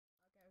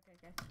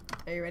Okay.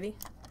 Are you ready?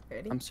 You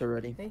ready? I'm so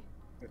ready. Ready?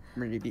 I'm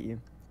ready to beat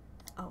you.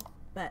 Oh,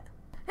 bet.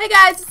 Hey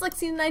guys, it's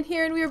Lexi9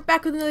 here, and we are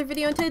back with another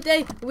video. And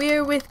today we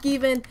are with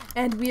geeven,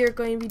 and we are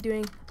going to be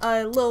doing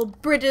a little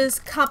bridges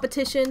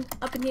competition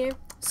up in here.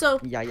 So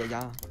Yeah.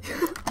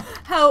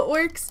 how it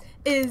works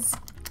is,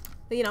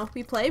 you know,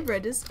 we play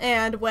bridges,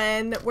 and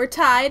when we're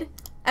tied,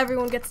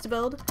 everyone gets to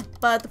build,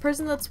 but the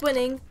person that's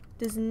winning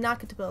does not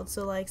get to build.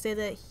 So like, say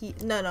that he,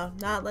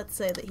 not let's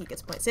say that he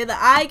gets a point. Say that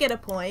I get a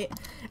point,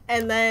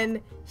 and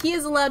then he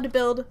is allowed to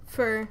build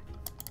for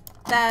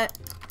that.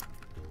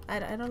 I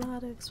don't know how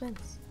to explain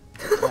this.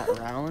 That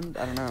round?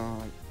 I don't know.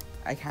 Like,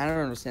 I kind of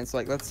don't understand. So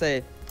like, let's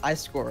say I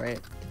score, right?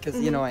 Because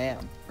you know I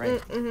am,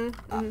 right?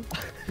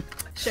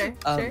 Sure.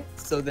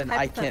 So then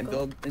I can't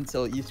build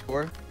until you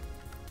score.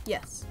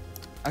 Yes.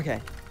 Okay.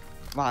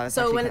 Wow. That's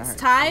so when kinda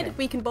it's hard. tied, Okay.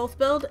 we can both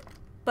build,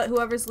 but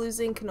whoever's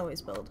losing can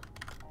always build.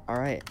 All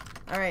right.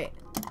 All right.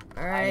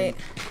 All right.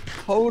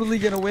 I'm totally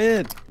gonna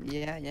win.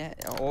 Yeah.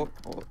 Oh.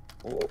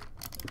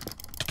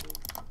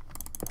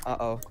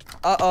 Uh-oh.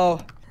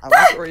 I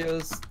like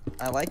Oreos.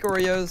 I like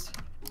Oreos.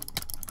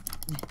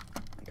 Oh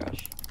my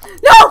gosh.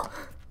 No!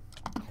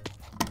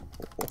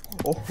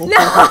 Oh,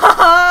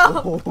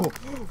 No!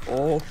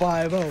 Oh,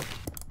 5-0.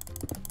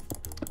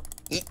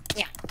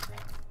 Yeah.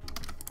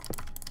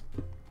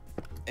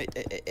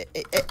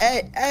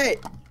 Hey!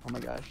 Oh my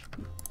gosh.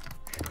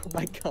 Oh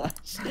my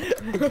gosh.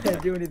 I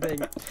can't do anything.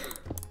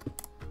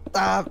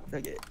 Stop.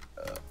 Okay.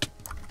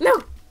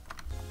 No!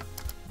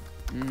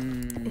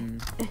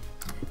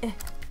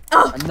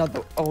 Oh!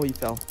 Another. Oh, you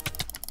fell.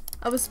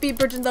 I was speed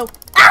bridging though.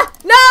 Ah!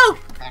 No!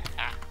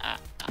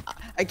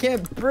 I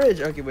can't bridge.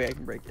 Okay, wait, I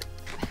can break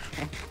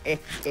it.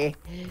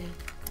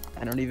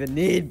 I don't even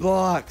need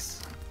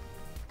blocks.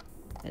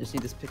 I just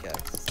need this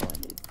pickaxe. That's all I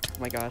need. Oh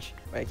my gosh.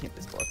 Wait, I can't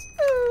place blocks.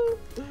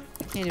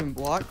 I can't even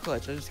block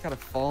clutch. I just gotta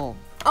fall.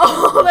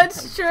 Oh,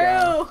 that's true.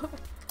 God.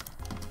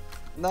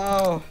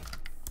 No.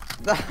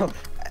 Go!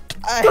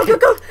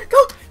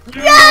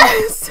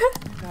 Yes!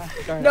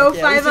 Darn, No,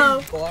 okay, at least 5-0.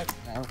 I can block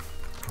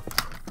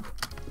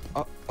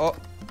now. Oh,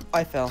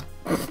 I fell.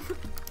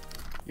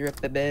 You're up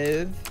the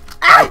bed.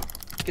 Ah! Hey,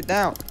 get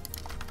down.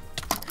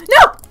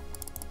 No!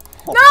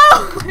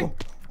 No!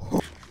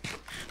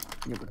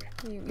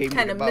 You Gave me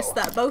kind the of bow. missed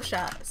that bow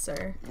shot,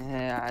 sir.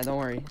 Yeah, don't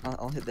worry.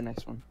 I'll hit the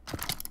next one.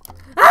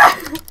 Ah!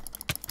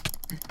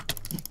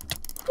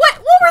 What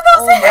were those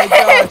Oh my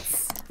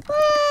hits?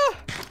 Ah!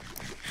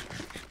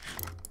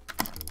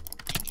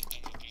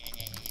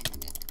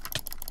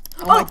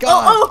 Oh my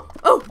god!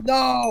 Oh!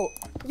 No!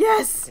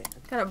 Yes!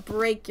 Gotta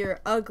break your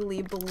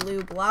ugly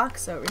blue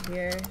blocks over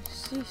here.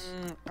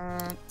 Sheesh. I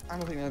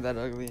don't think they're that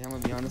ugly. I'm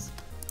gonna be honest.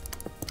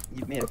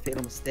 You've made a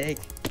fatal mistake.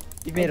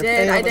 You've I made a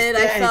fatal did.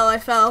 mistake. I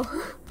fell.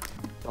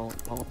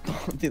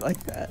 Don't be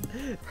like that.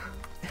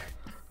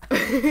 No!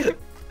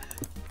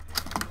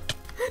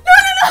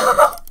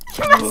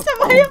 You messed up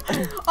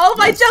all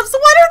my jumps.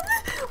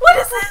 What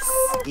is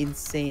this?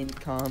 Insane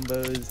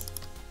combos.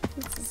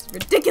 This is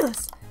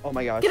ridiculous. Oh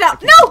my gosh. Get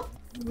out! I No!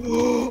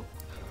 can't-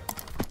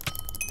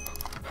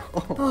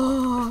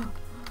 Oh.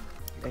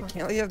 I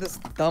can't let you have this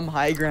dumb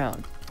high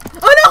ground. Oh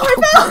no! I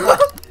fell.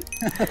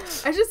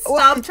 I should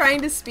stop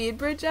trying to speed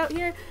bridge out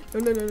here.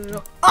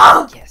 No.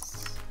 Oh!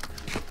 Yes.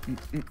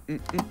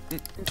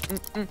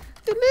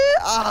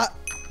 Ah.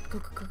 Go.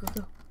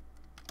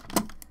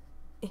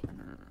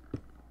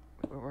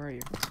 Where are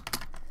you?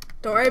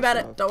 Don't worry about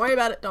it. Don't worry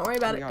about it. Don't worry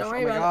about it. gosh, Don't oh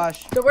worry my about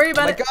gosh. it. Don't worry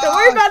about Oh it. my Don't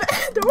worry about it.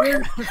 Don't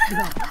worry.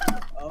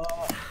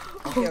 Oh.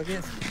 Okay.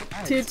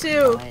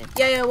 2-2.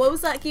 Yeah. What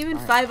was that, geeven?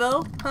 Fine.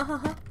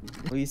 5-0.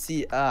 Well, you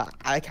see,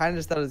 I kind of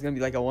just thought it was gonna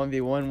be like a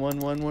 1v1,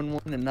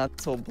 1-1-1-1, and not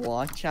this whole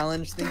block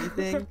challenge thingy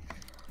thing.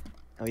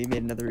 Oh, you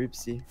made another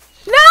oopsie.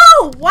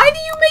 No! Why do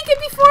you make it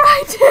before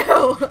I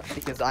do?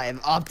 Because I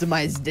have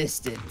optimized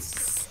distance.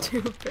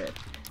 Stupid.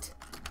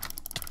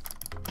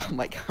 Oh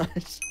my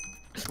gosh.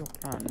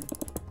 Run.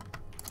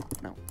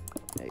 No.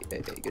 Hey,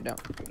 go down.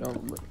 Go down.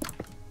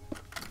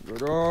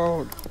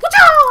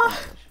 Whatcha!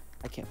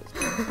 I can't listen.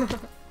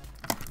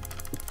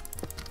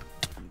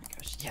 Oh my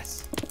gosh,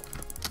 yes.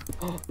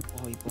 Oh,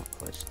 you block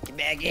clutch. Get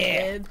back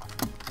here. Kid.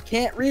 I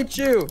can't reach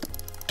you.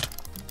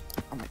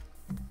 Oh my.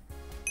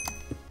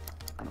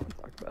 I don't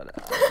want to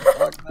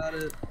talk about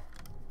it.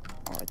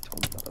 Oh, I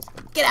totally thought I was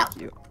going to Get out.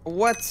 you.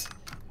 What?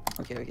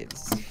 Okay,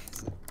 this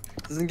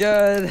isn't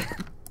good.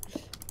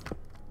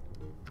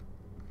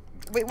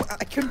 Wait, what?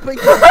 I couldn't break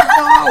it. No!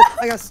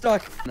 I got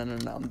stuck. No.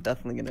 I'm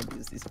definitely going to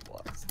lose these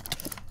blocks.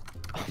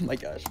 Oh my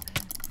gosh.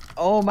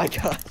 No!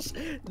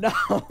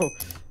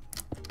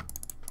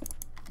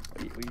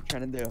 What are you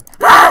trying to do?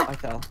 I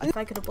fell. If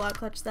I could have block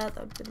clutched that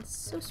would have been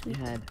so You sweet.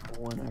 had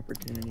one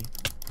opportunity.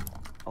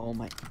 Oh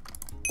my.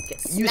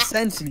 Get You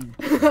smacked. sent me.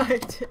 I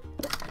did.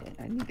 Okay,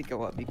 I need to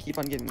go up. You keep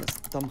on getting this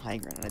dumb high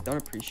ground, and I don't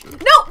appreciate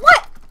it. No,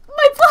 what?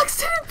 My blocks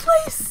didn't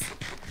place.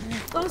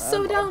 That was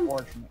so dumb.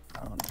 Unfortunate.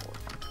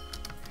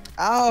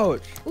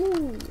 Ouch!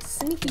 Ooh, There's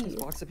sneaky.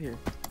 blocks up here.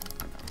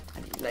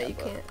 I need No, that, you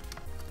but- can't.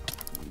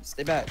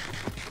 Stay back.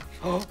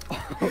 Oh.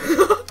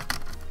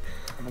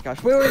 Oh my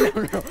gosh. Wait,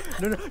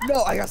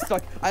 no, I got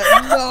stuck. No!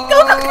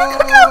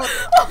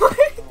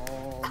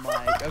 Oh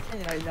my,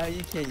 okay, now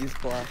you can't use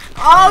blocks.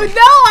 Oh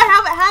no, I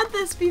haven't had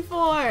this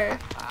before.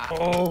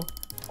 Oh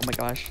my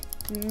gosh.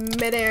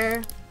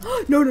 Midair.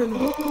 No.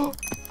 No!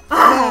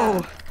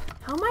 How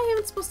am I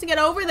even supposed to get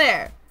over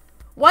there?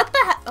 What the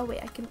heck? Oh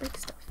wait, I can break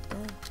stuff.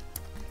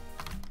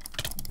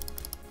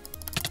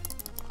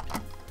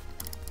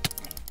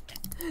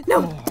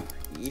 No! Oh,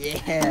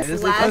 yeah,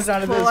 this last comes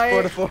out of this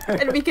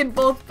 4-4. And we can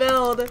both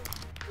build.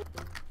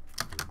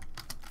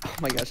 Oh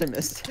my gosh, I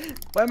missed.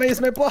 Why am I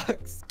using my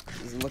blocks?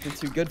 This isn't looking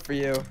too good for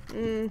you.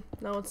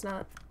 No, it's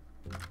not.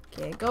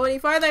 Can't go any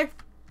farther.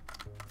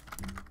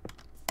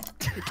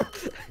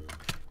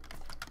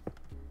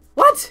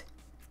 What?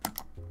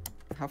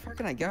 How far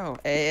can I go?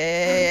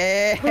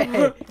 Hey. I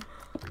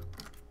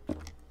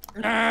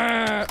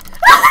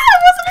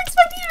wasn't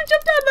expecting you to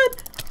jump down then.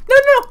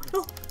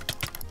 No.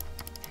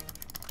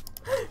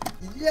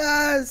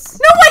 Yes!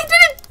 No, I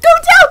didn't go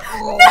down!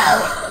 Oh.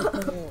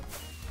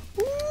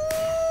 No!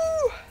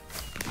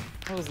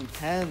 That was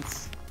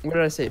intense. What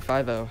did I say?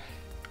 5-0.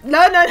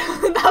 No,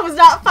 that was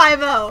not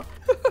 5-0.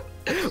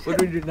 What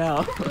do we do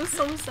now? It was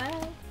so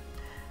sad.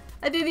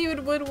 I didn't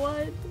even win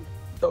one.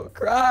 Don't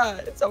cry.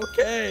 It's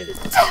okay.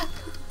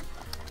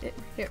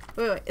 Here,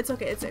 wait. It's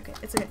okay.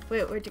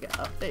 Wait, where'd you go?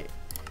 Oh, there.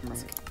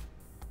 It's okay.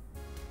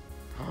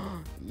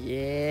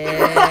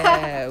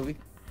 Yeah. We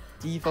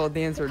default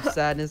dance our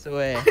sadness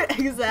away.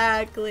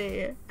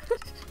 Exactly.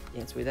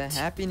 Dance away that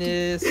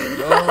happiness.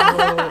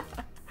 Yo.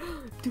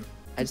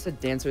 I just said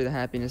dance away the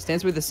happiness.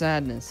 Dance away the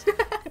sadness.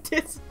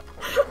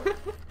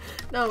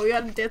 No, we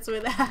gotta dance away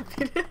the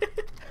happiness.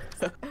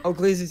 Oh,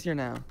 Glazy's here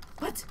now.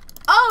 What?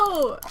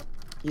 Oh!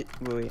 Wait.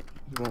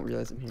 He won't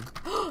realize I'm here.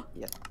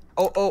 Yeah.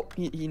 Oh,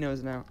 he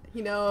knows now.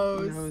 He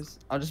knows.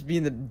 I'll just be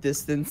in the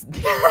distance.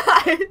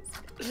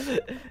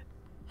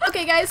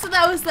 Okay, guys, so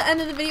that was the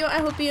end of the video. I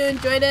hope you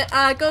enjoyed it.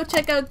 Go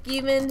check out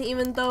geeven,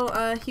 even though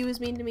he was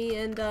mean to me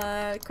and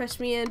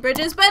crushed me in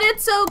bridges, but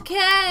it's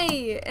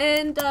okay.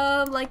 And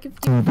like if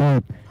you,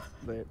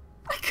 But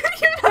I couldn't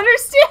even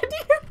understand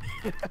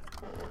you.